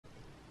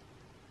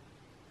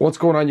What's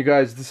going on, you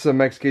guys? This is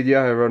Max KD.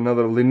 I have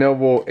another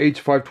Lenovo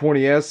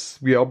H520S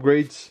via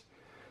upgrades.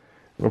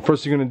 The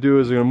first thing you're going to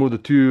do is you're going to move the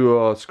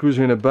two screws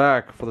here in the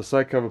back for the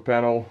side cover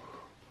panel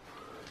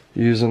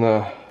using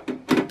a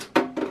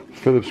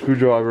Phillips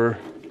screwdriver.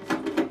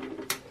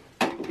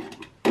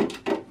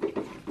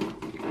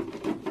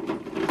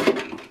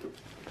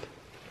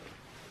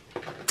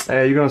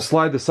 And you're going to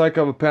slide the side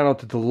cover panel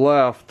to the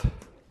left.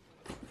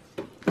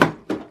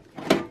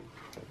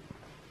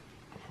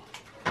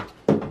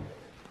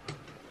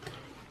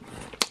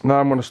 Now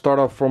I'm going to start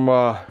off from,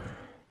 we're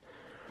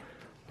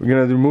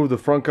going to remove the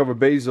front cover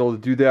bezel. To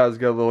do that, it's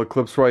got little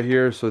clips right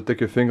here, so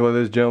take your finger like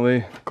this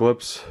gently,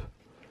 clips.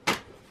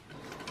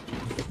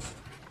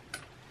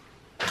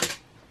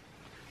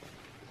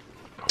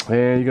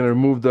 And you're going to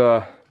remove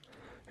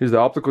here's the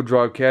optical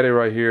drive caddy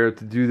right here.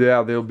 To do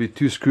that, there'll be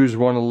two screws,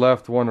 one on the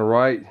left, one on the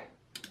right.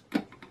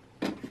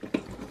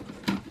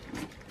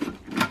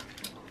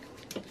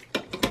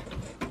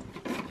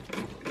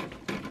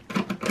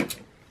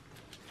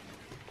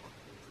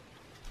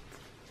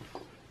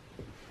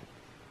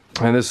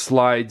 And this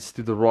slides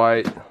to the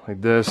right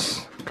like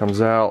this,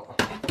 comes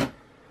out.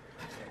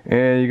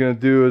 And you're gonna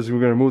do is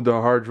we're gonna move the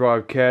hard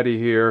drive caddy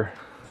here.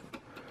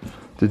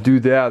 To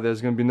do that,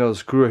 there's gonna be another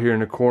screw here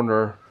in the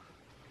corner.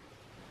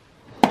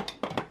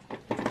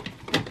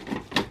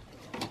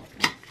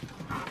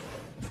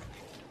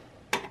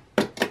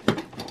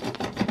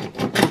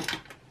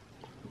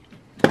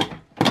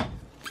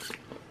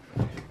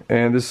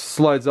 And this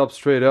slides up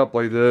straight up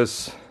like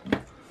this.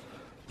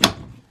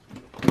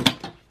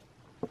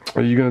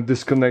 You're going to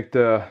disconnect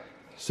the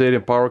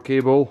SSD power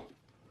cable,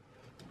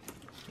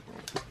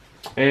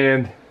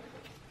 and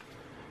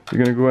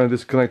you're going to go ahead and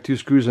disconnect two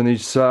screws on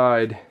each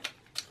side.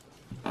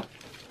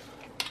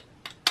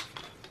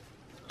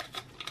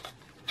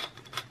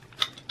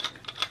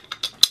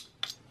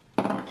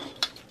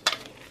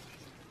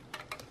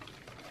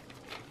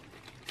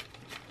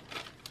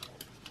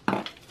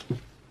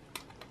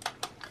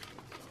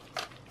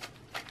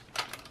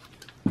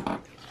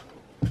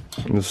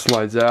 And this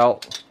slides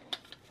out.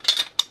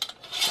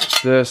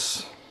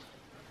 This,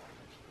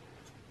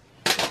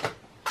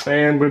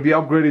 and we're going to be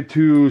upgraded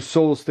to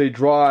solid state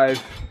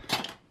drive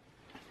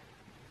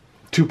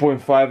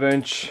 2.5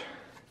 inch,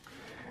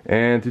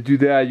 and to do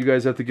that you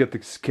guys have to get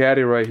this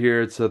caddy right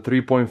here. It's a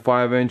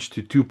 3.5 inch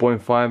to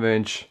 2.5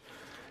 inch,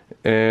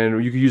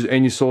 and you can use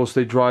any solid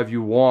state drive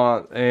you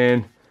want.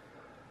 And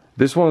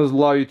this one will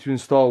allow you to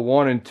install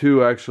 1 and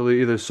 2,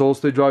 actually, either solid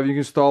state drive you can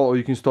install, or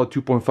you can install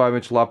 2.5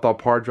 inch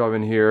laptop hard drive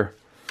in here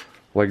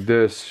like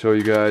this. Show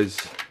you guys.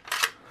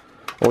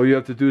 All you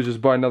have to do is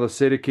just buy another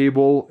SATA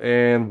cable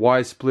and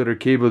Y splitter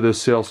cable this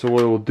sale. So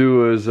what it will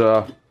do is,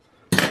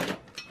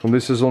 when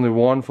this is only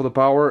one for the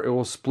power, it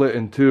will split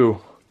in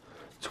two.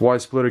 It's Y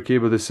splitter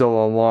cable they sell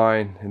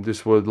online, and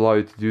this would allow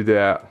you to do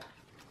that.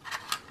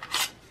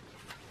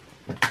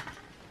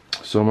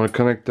 So I'm going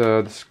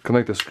to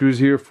connect the screws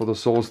here for the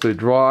solid state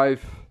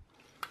drive.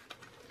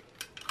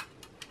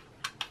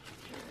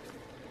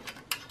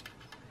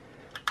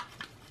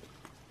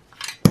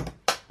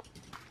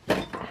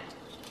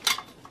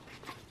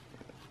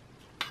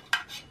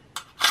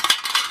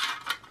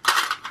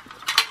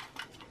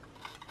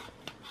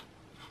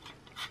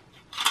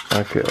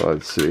 Okay,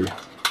 let's see.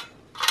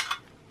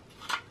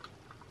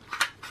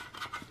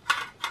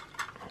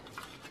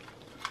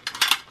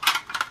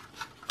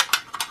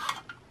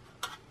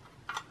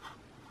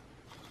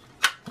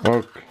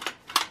 Okay.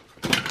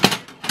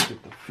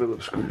 Get the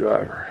Phillips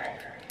screwdriver.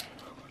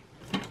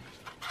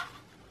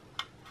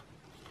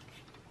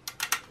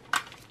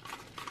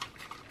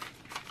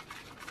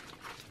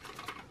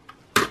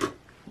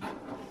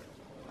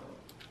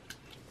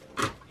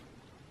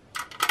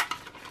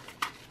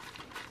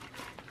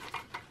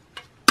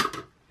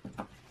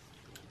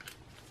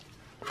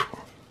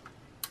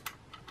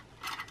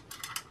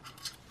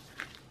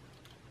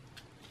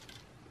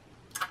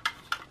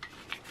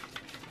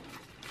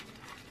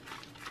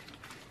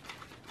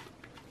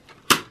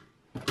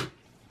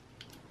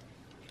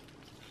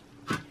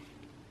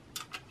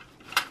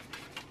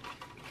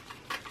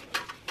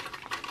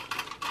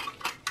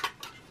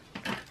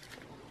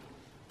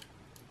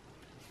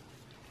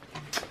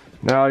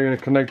 Now you're going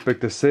to connect back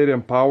the SATA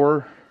and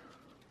power.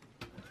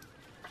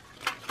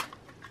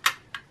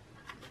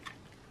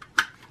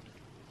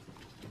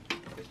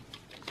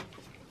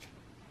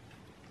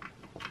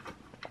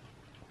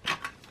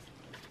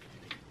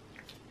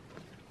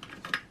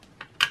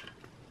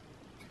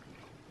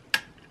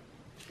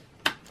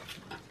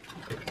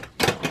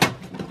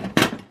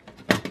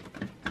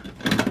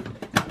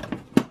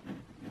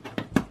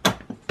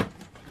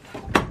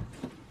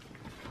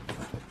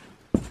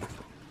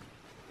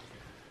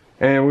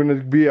 And we're going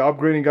to be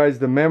upgrading, guys,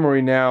 the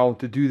memory now.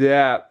 To do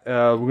that,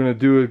 we're going to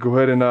do it. Go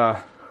ahead and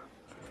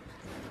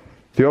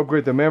to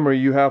upgrade the memory,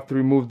 you have to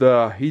remove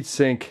the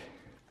heatsink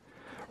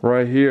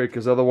right here,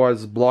 because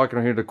otherwise it's blocking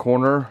right here the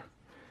corner.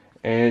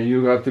 And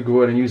you have to go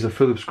ahead and use a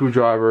Phillips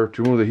screwdriver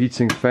to remove the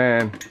heatsink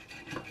fan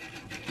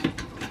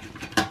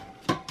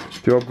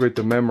to upgrade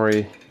the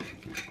memory.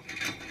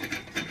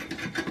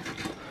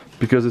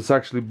 because it's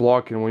actually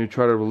blocking. When you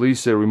try to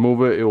release it,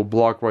 remove it, it will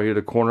block right here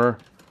the corner.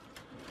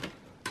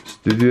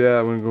 So to do that,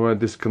 I'm going to go ahead and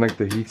disconnect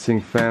the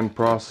heatsink, fan,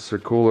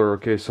 processor, cooler.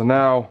 Okay, so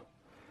now,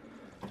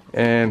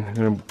 and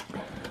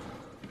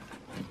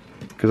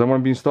because I'm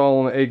going to be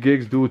installing 8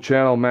 gigs dual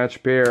channel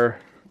match pair.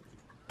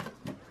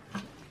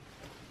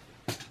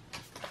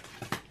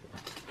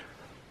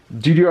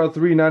 GDR3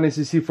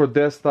 90cc for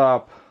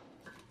desktop.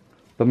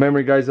 The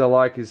memory guys I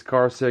like is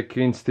Carsec,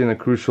 Kingston, and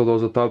Crucial.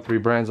 Those are the top 3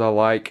 brands I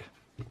like.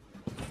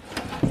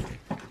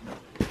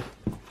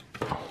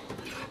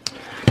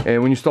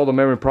 And when you install the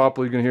memory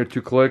properly, you're going to hear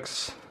 2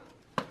 clicks.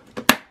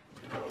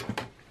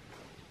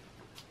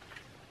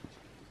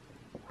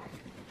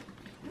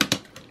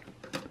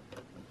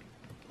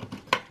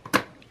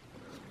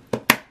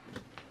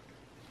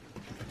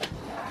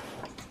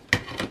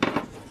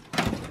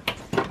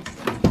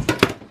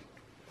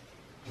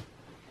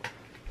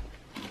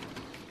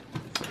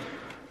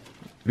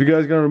 If you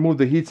guys are going to remove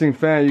the heatsink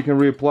fan, you can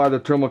reapply the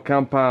thermal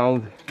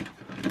compound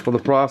for the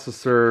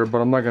processor, but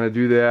I'm not going to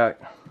do that.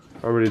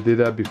 I already did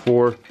that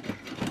before.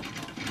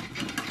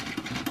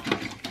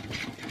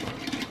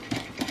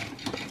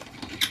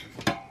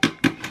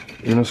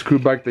 You're going to screw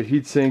back the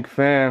heatsink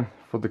fan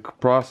for the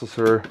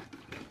processor.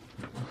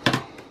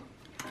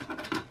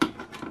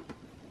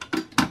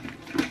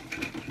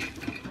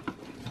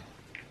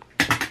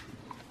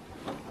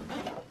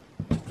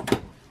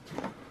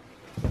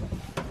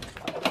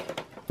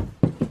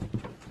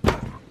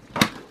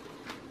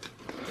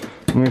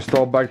 I'm going to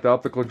install back the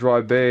optical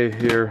drive bay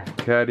here,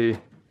 caddy.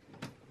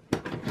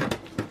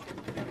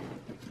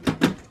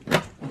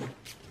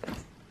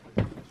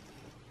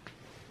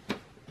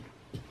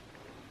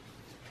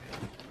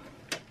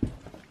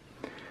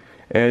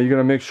 And you're going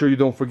to make sure you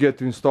don't forget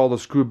to install the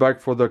screw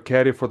back for the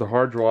caddy for the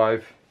hard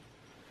drive.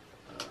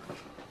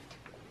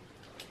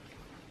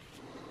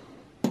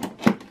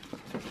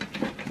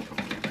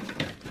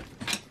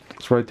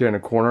 It's right there in the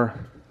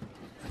corner.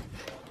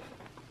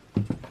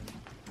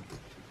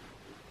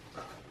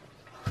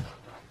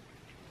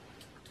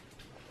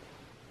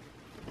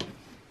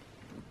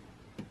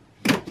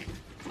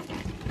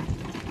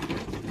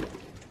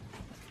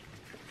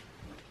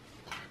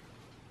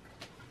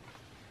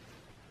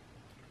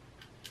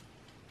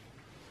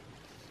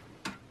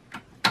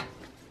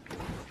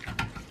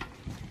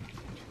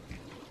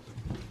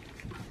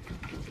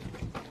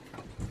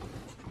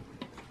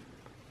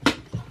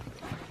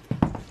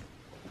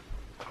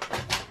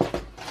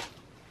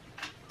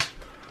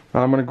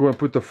 I'm going to go and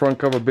put the front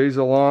cover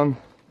bezel on,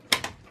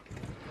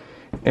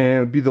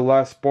 and the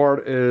last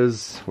part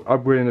is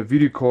upgrading the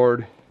video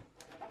card.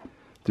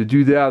 To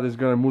do that, is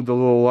going to move the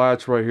little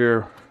latch right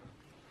here.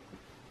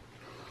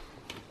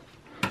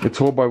 It's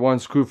held by 1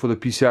 screw for the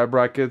PCI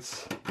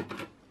brackets.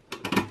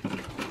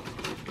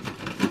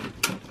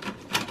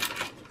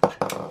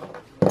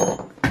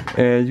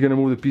 And you're going to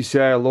move the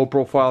PCI, low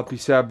profile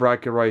PCI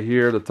bracket right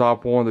here, the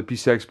top one, the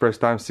PCI Express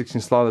times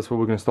 16 slot. That's where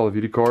we're going to install the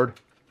video card.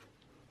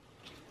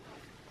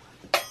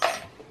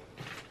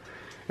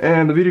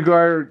 And the video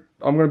card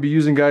I'm going to be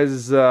using, guys,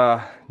 is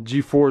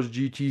GeForce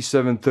GT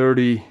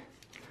 730.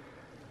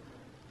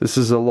 This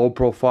is a low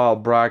profile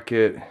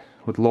bracket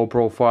with low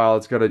profile.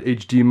 It's got an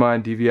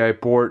HDMI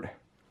DVI port.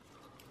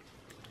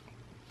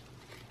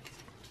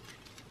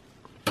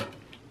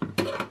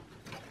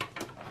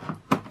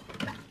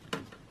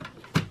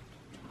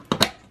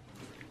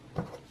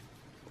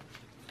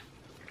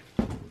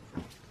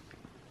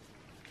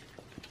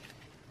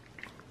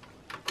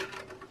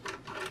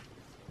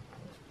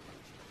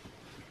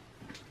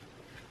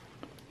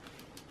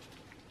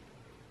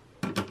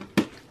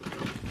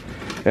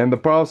 And the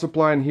power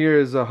supply in here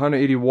is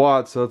 180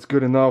 watts, so that's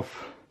good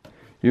enough.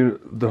 The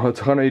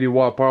 180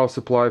 watt power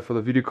supply for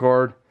the video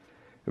card,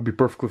 it'll be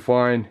perfectly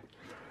fine.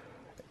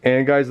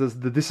 And guys,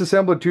 the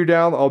disassembler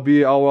teardown,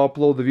 I'll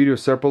upload the video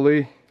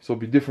separately, so it'll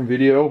be a different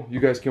video. You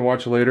guys can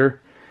watch it later.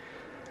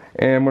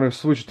 And I'm gonna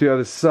switch to the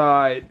other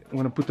side. I'm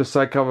gonna put the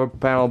side cover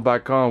panel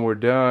back on. We're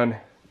done.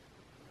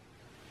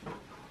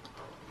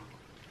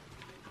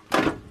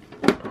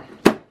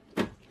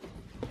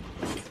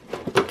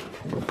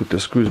 Put the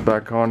screws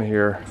back on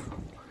here.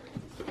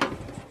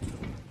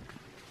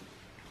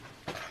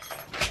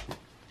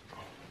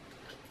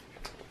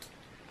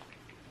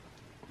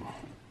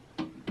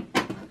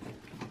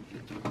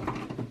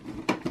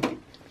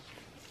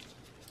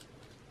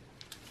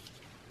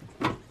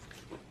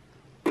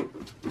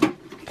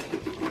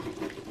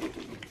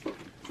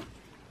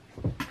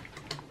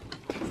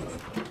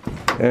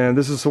 And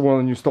this is the one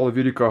when you install the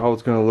video card, how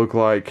it's going to look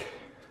like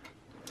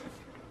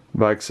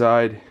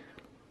backside.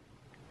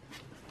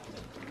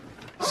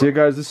 So yeah,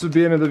 guys, this will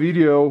be the end of the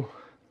video.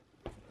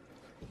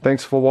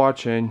 Thanks for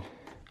watching.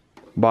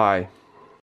 Bye.